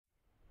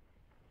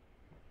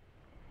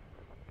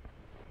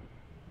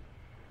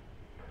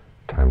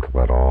to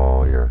let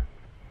all your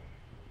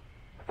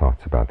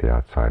thoughts about the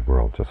outside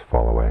world just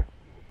fall away.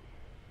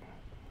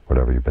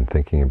 Whatever you've been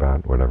thinking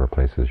about, whatever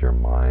places your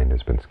mind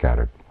has been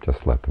scattered,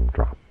 just let them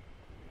drop.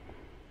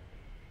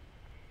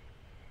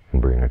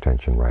 And bring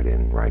attention right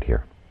in, right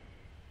here,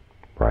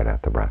 right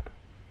at the breath.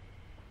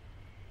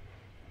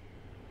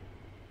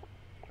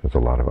 There's a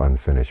lot of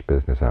unfinished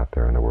business out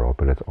there in the world,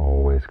 but it's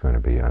always going to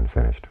be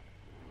unfinished.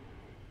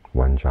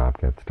 One job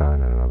gets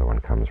done and another one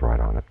comes right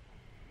on it.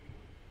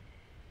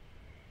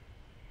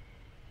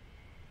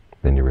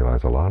 Then you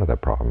realize a lot of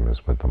that problem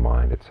is with the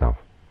mind itself.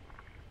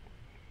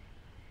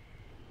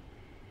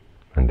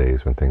 On days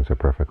when things are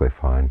perfectly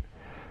fine,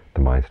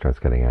 the mind starts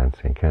getting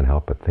antsy and can't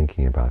help but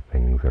thinking about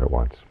things that it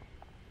wants.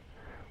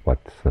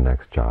 What's the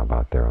next job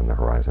out there on the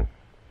horizon?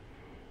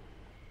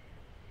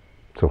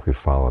 So if we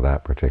follow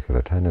that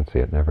particular tendency,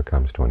 it never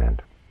comes to an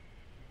end.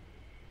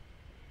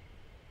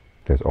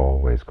 There's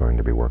always going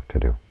to be work to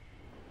do.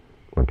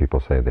 When people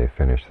say they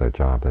finish their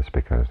job, that's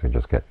because they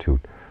just get too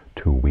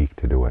weak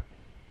to do it.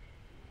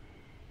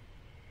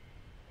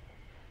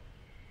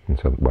 And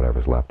so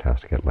whatever's left has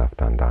to get left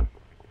undone.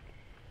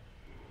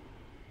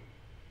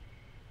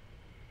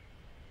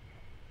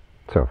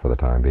 So for the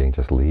time being,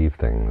 just leave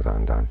things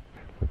undone.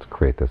 Let's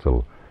create this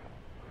little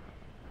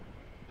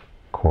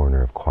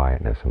corner of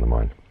quietness in the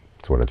mind.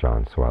 It's what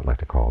Ajahn Suwat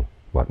liked to call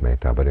Wat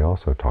Metta, but he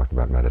also talked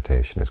about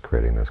meditation as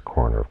creating this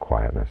corner of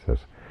quietness,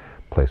 this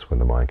place where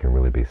the mind can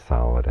really be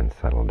solid and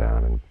settle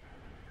down and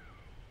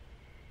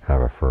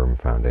have a firm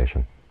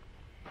foundation,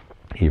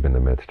 even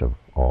in the midst of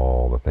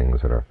all the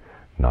things that are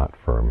not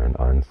firm and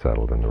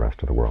unsettled in the rest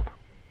of the world.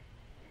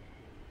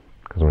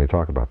 Because when we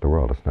talk about the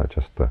world, it's not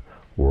just the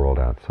world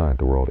outside.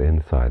 The world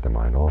inside the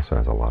mind also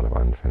has a lot of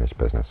unfinished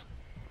business.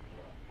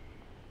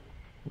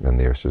 And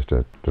the issue is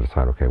to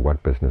decide, okay,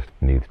 what business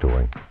needs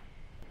doing?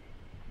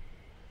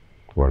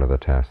 What are the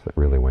tasks that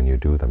really, when you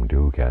do them,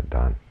 do get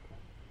done?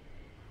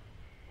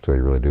 So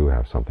you really do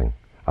have something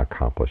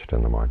accomplished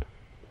in the mind.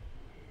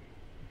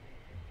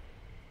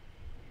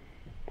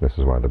 This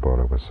is why the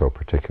Buddha was so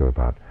particular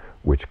about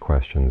which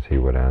questions he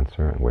would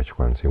answer and which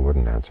ones he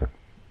wouldn't answer.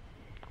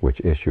 Which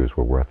issues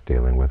were worth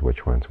dealing with,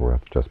 which ones were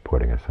worth just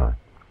putting aside.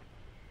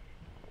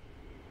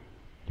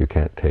 You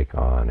can't take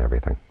on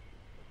everything.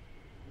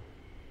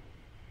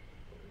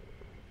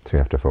 So you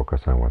have to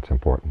focus on what's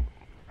important.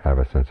 Have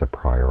a sense of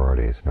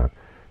priorities, not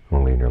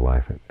only in your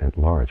life at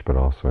large, but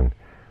also in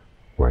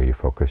where you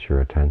focus your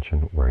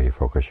attention, where you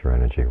focus your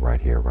energy,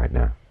 right here, right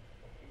now.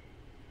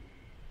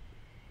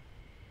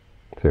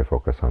 So you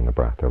focus on the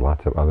breath. There are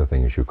lots of other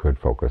things you could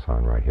focus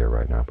on right here,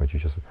 right now, but you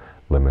just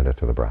limit it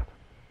to the breath.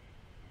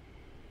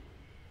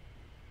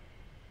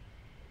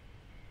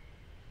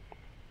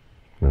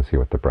 And see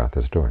what the breath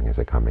is doing. Is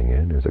it coming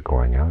in? Is it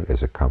going out?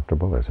 Is it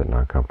comfortable? Is it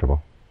not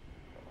comfortable?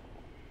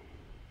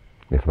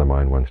 If the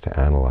mind wants to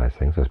analyze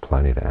things, there's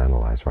plenty to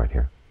analyze right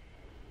here.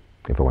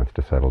 If it wants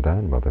to settle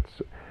down, well,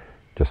 let's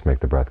just make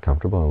the breath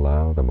comfortable and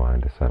allow the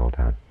mind to settle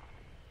down.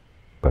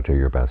 But do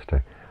your best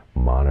to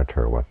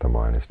monitor what the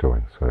mind is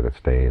doing so that it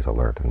stays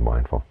alert and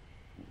mindful.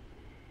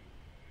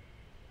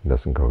 It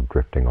doesn't go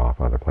drifting off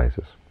other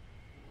places.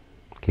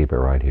 Keep it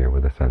right here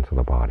with a sense of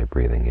the body,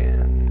 breathing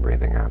in,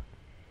 breathing out.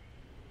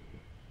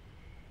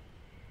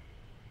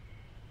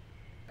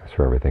 As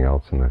for everything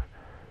else in the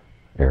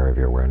area of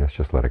your awareness,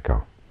 just let it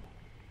go.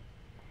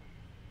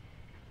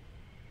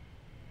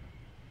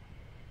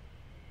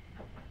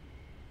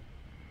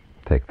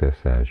 Take this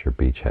as your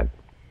beachhead.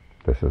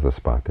 This is the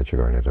spot that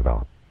you're going to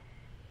develop.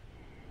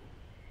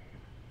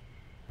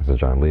 As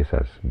Ajahn Lee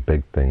says,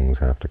 big things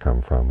have to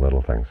come from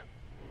little things.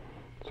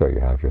 So you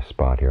have your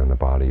spot here in the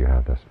body, you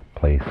have this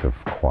place of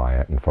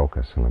quiet and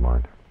focus in the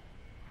mind.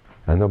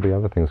 And there'll be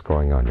other things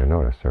going on. You'll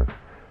notice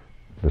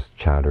there's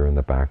chatter in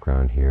the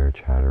background here,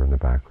 chatter in the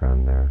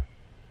background there.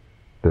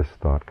 This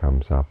thought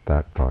comes up,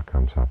 that thought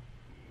comes up.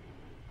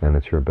 And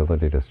it's your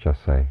ability to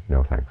just say,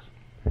 no thanks,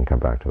 and come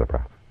back to the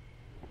breath.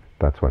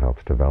 That's what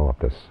helps develop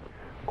this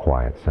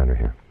quiet center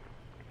here.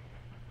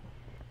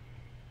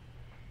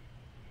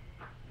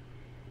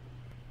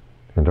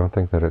 And don't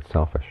think that it's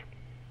selfish.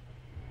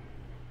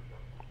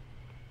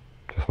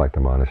 Just like the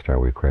monastery,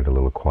 we create a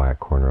little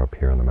quiet corner up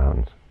here in the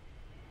mountains.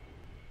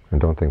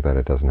 And don't think that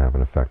it doesn't have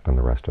an effect on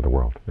the rest of the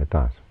world. It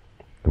does.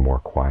 The more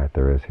quiet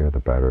there is here, the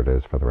better it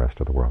is for the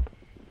rest of the world.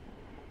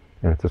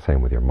 And it's the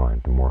same with your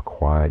mind. The more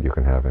quiet you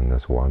can have in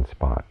this one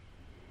spot,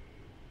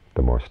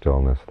 the more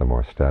stillness, the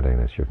more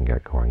steadiness you can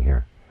get going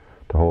here.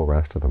 The whole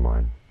rest of the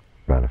mind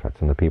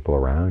benefits, and the people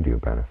around you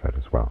benefit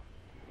as well.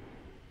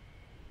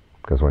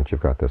 Because once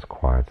you've got this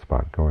quiet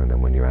spot going,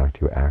 then when you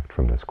act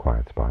from this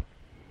quiet spot.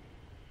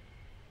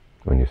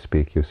 When you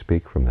speak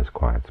from this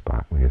quiet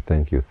spot. When you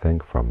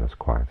think from this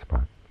quiet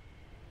spot.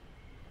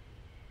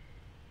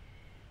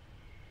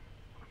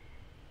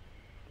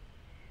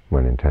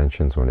 When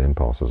intentions, when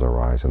impulses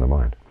arise in the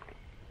mind,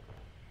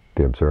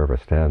 the observer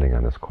standing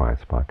on this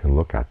quiet spot can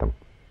look at them,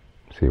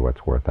 see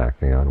what's worth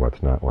acting on,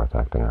 what's not worth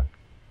acting on.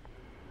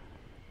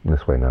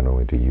 This way, not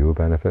only do you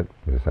benefit,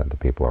 but it's that the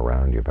people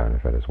around you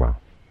benefit as well.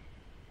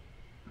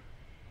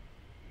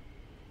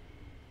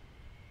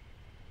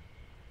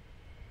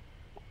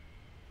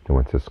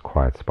 Once this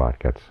quiet spot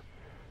gets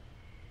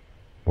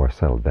more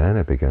settled, then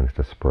it begins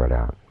to spread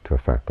out to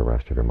affect the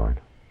rest of your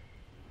mind.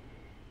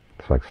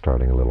 It's like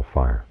starting a little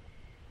fire.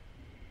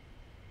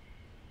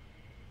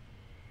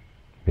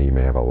 You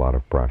may have a lot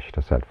of brush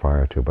to set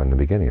fire to, but in the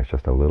beginning it's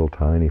just a little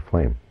tiny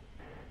flame.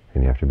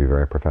 And you have to be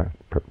very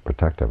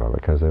protective of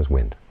it because there's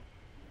wind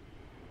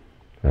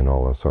and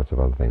all those sorts of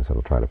other things that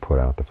will try to put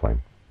out the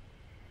flame.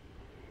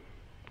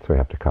 So you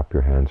have to cup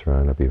your hands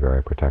around it, be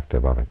very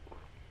protective of it.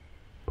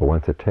 But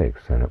once it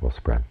takes, then it will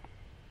spread.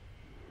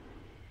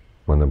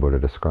 When the Buddha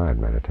described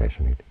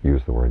meditation, he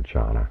used the word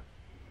jhana,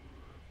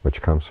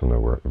 which comes from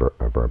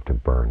the verb to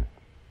burn.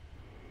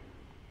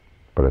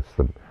 But it's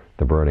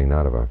the burning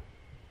not of a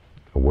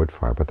wood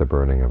fire, but the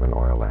burning of an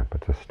oil lamp.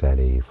 It's a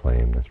steady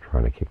flame that's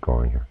trying to keep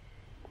going here.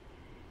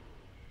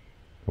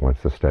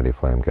 Once the steady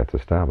flame gets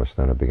established,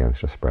 then it begins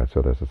to spread.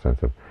 So there's a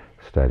sense of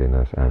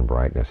steadiness and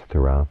brightness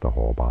throughout the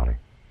whole body.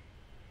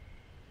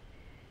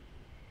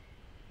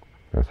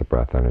 As the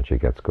breath energy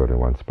gets good in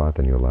one spot,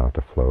 then you allow it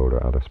to flow to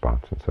other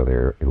spots. And so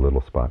your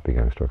little spot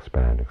begins to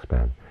expand.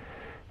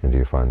 And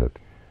you find that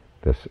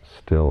this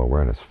still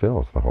awareness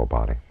fills the whole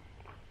body.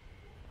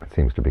 It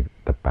seems to be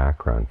the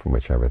background from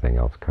which everything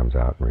else comes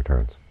out and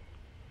returns.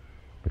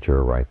 But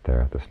you're right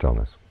there at the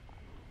stillness.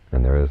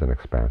 And there is an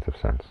expansive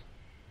sense.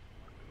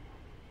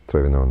 So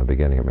even though in the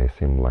beginning it may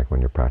seem like when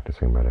you're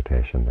practicing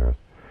meditation there's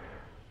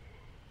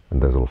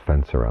a little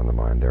fence around the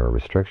mind, there are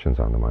restrictions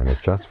on the mind,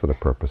 it's just for the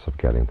purpose of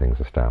getting things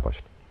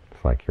established.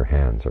 It's like your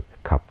hands are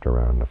cupped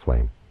around the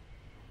flame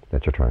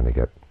that you're trying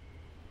to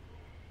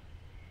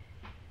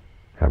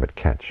have it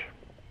catch.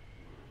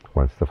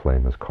 Once the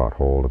flame has caught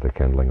hold of the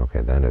kindling,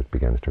 okay, then it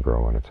begins to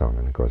grow on its own,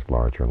 and it grows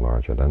larger and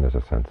larger. Then there's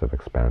a sense of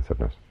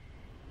expansiveness.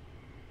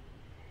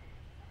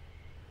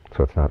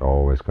 So it's not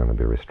always going to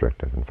be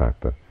restrictive. In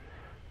fact,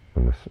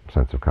 when the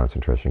sense of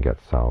concentration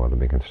gets solid and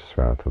begins to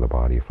spread out through the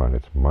body, you find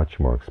it's much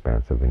more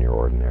expansive than your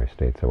ordinary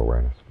states of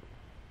awareness.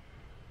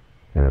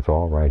 And it's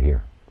all right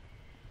here.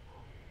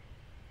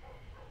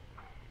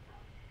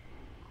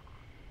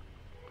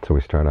 So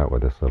we start out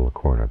with this little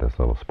corner, this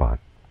little spot.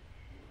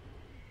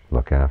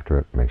 Look after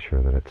it, make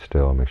sure that it's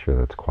still, make sure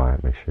that it's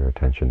quiet, make sure your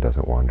attention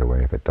doesn't wander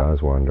away. If it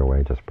does wander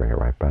away, just bring it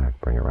right back,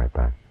 bring it right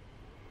back.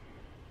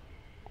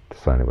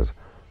 Decide it was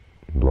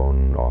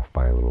blown off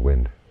by a little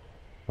wind,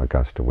 a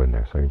gust of wind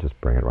there, so you just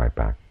bring it right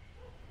back.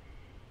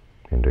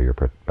 And do your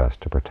best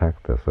to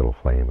protect this little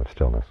flame of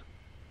stillness,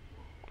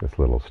 this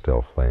little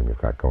still flame you've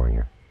got going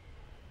here.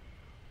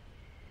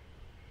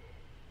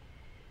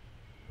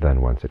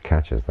 Then once it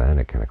catches, then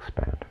it can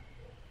expand.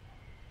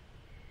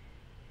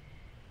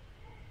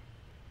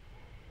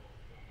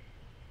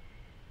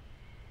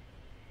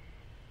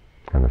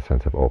 And the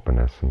sense of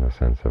openness and the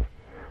sense of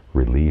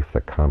relief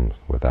that comes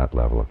with that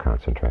level of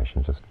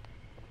concentration,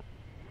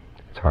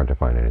 it's hard to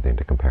find anything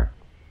to compare.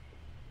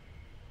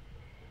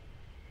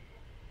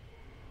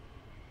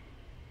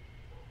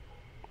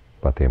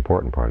 But the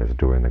important part is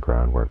doing the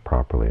groundwork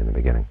properly in the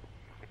beginning.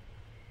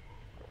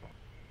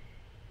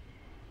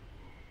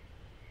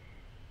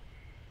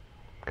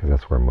 Because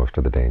that's where most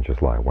of the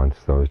dangers lie. Once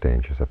those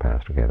dangers are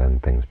passed, okay, then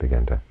things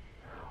begin to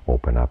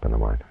open up in the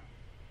mind.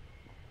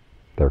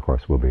 There, of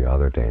course, will be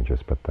other dangers,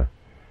 but the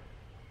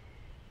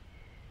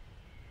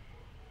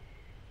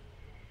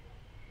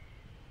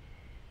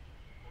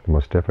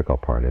most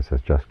difficult part is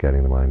just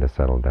getting the mind to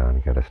settle down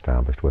and get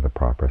established with a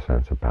proper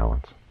sense of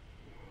balance.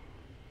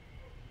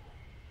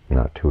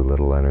 Not too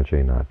little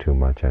energy, not too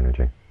much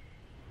energy.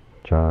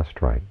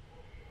 Just right.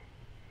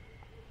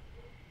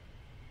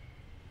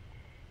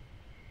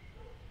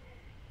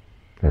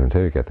 And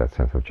until you get that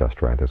sense of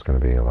just right, there's going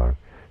to be a lot of,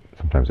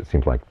 sometimes it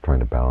seems like trying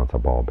to balance a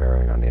ball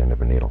bearing on the end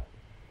of a needle.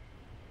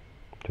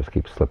 Just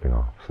keeps slipping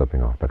off.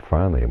 But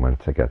finally,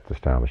 once it gets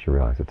established, you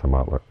realize it's a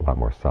lot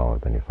more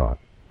solid than you thought.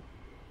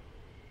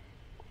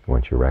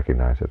 Once you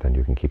recognize it, then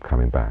you can keep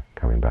coming back.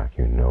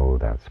 You know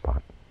that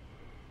spot.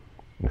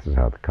 This is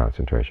how the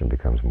concentration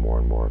becomes more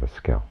and more of a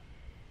skill.